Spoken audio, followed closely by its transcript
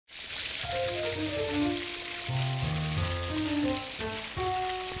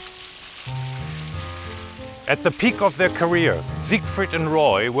At the peak of their career, Siegfried and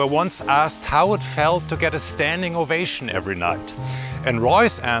Roy were once asked how it felt to get a standing ovation every night. And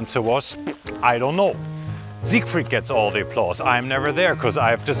Roy's answer was, I don't know. Siegfried gets all the applause, I'm never there because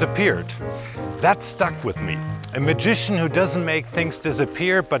I've disappeared. That stuck with me. A magician who doesn't make things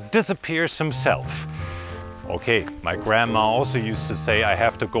disappear but disappears himself. Okay, my grandma also used to say I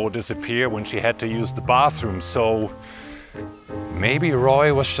have to go disappear when she had to use the bathroom, so maybe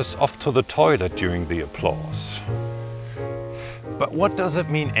Roy was just off to the toilet during the applause. But what does it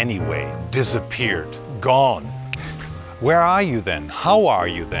mean anyway? Disappeared, gone. Where are you then? How are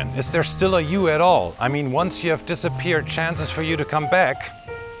you then? Is there still a you at all? I mean, once you have disappeared, chances for you to come back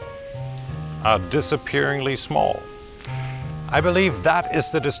are disappearingly small. I believe that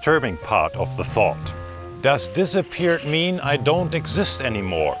is the disturbing part of the thought. Does disappeared mean I don't exist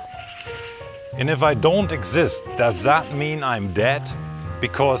anymore? And if I don't exist, does that mean I'm dead?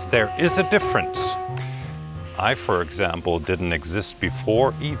 Because there is a difference. I, for example, didn't exist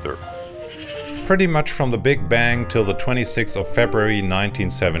before either. Pretty much from the Big Bang till the 26th of February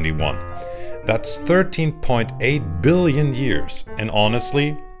 1971. That's 13.8 billion years, and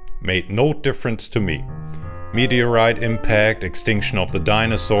honestly, made no difference to me. Meteorite impact, extinction of the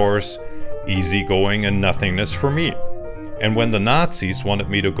dinosaurs, easygoing and nothingness for me. And when the Nazis wanted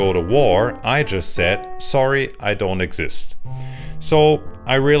me to go to war, I just said, sorry, I don't exist. So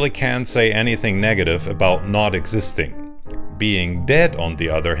I really can't say anything negative about not existing. Being dead, on the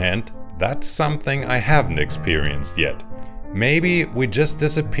other hand, that's something I haven't experienced yet. Maybe we just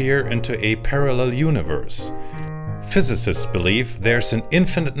disappear into a parallel universe. Physicists believe there's an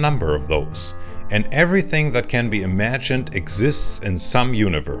infinite number of those, and everything that can be imagined exists in some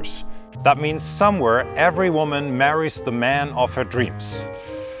universe. That means somewhere every woman marries the man of her dreams,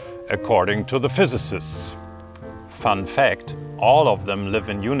 according to the physicists. Fun fact, all of them live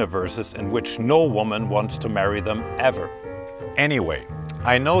in universes in which no woman wants to marry them ever. Anyway,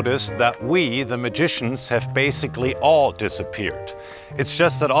 I noticed that we, the magicians, have basically all disappeared. It's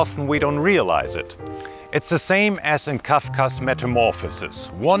just that often we don't realize it. It's the same as in Kafka's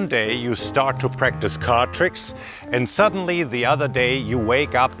Metamorphosis. One day you start to practice card tricks, and suddenly the other day you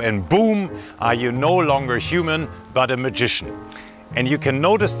wake up and boom, are you no longer human but a magician. And you can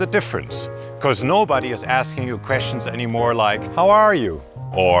notice the difference, because nobody is asking you questions anymore like, how are you?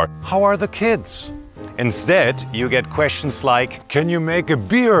 Or, how are the kids? Instead, you get questions like, can you make a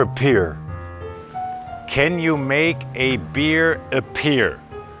beer appear? Can you make a beer appear?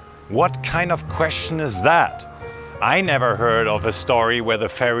 What kind of question is that? I never heard of a story where the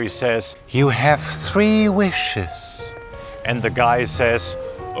fairy says, you have 3 wishes. And the guy says,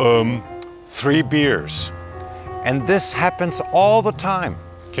 3 beers. And this happens all the time.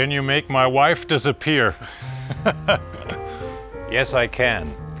 Can you make my wife disappear? Yes, I can.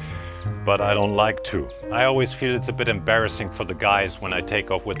 But I don't like to. I always feel it's a bit embarrassing for the guys when I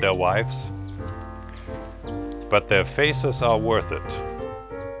take off with their wives. But their faces are worth it.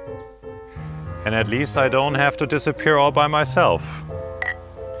 And at least I don't have to disappear all by myself.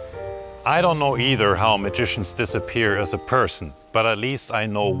 I don't know either how magicians disappear as a person, but at least I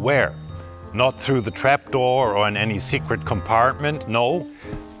know where. Not through the trapdoor or in any secret compartment, no,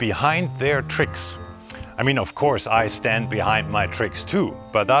 behind their tricks. I mean, of course, I stand behind my tricks too,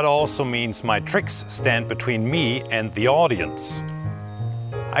 but that also means my tricks stand between me and the audience.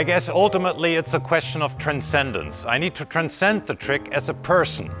 I guess ultimately it's a question of transcendence. I need to transcend the trick as a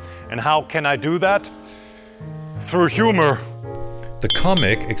person. And how can I do that? Through humor. The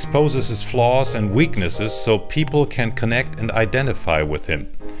comic exposes his flaws and weaknesses so people can connect and identify with him.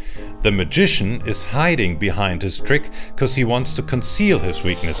 The magician is hiding behind his trick because he wants to conceal his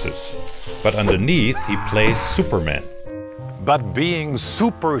weaknesses. But underneath he plays Superman. But being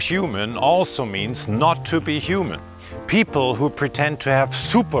superhuman also means not to be human. People who pretend to have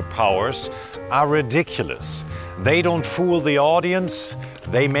superpowers are ridiculous. They don't fool the audience,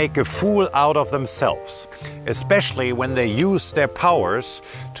 they make a fool out of themselves. Especially when they use their powers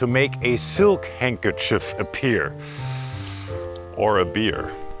to make a silk handkerchief appear. Or a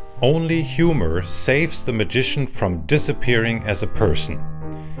beer. Only humor saves the magician from disappearing as a person.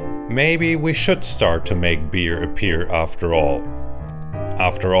 Maybe we should start to make beer appear after all.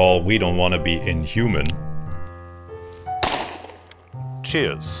 After all, we don't want to be inhuman.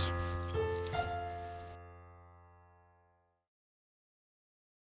 Cheers.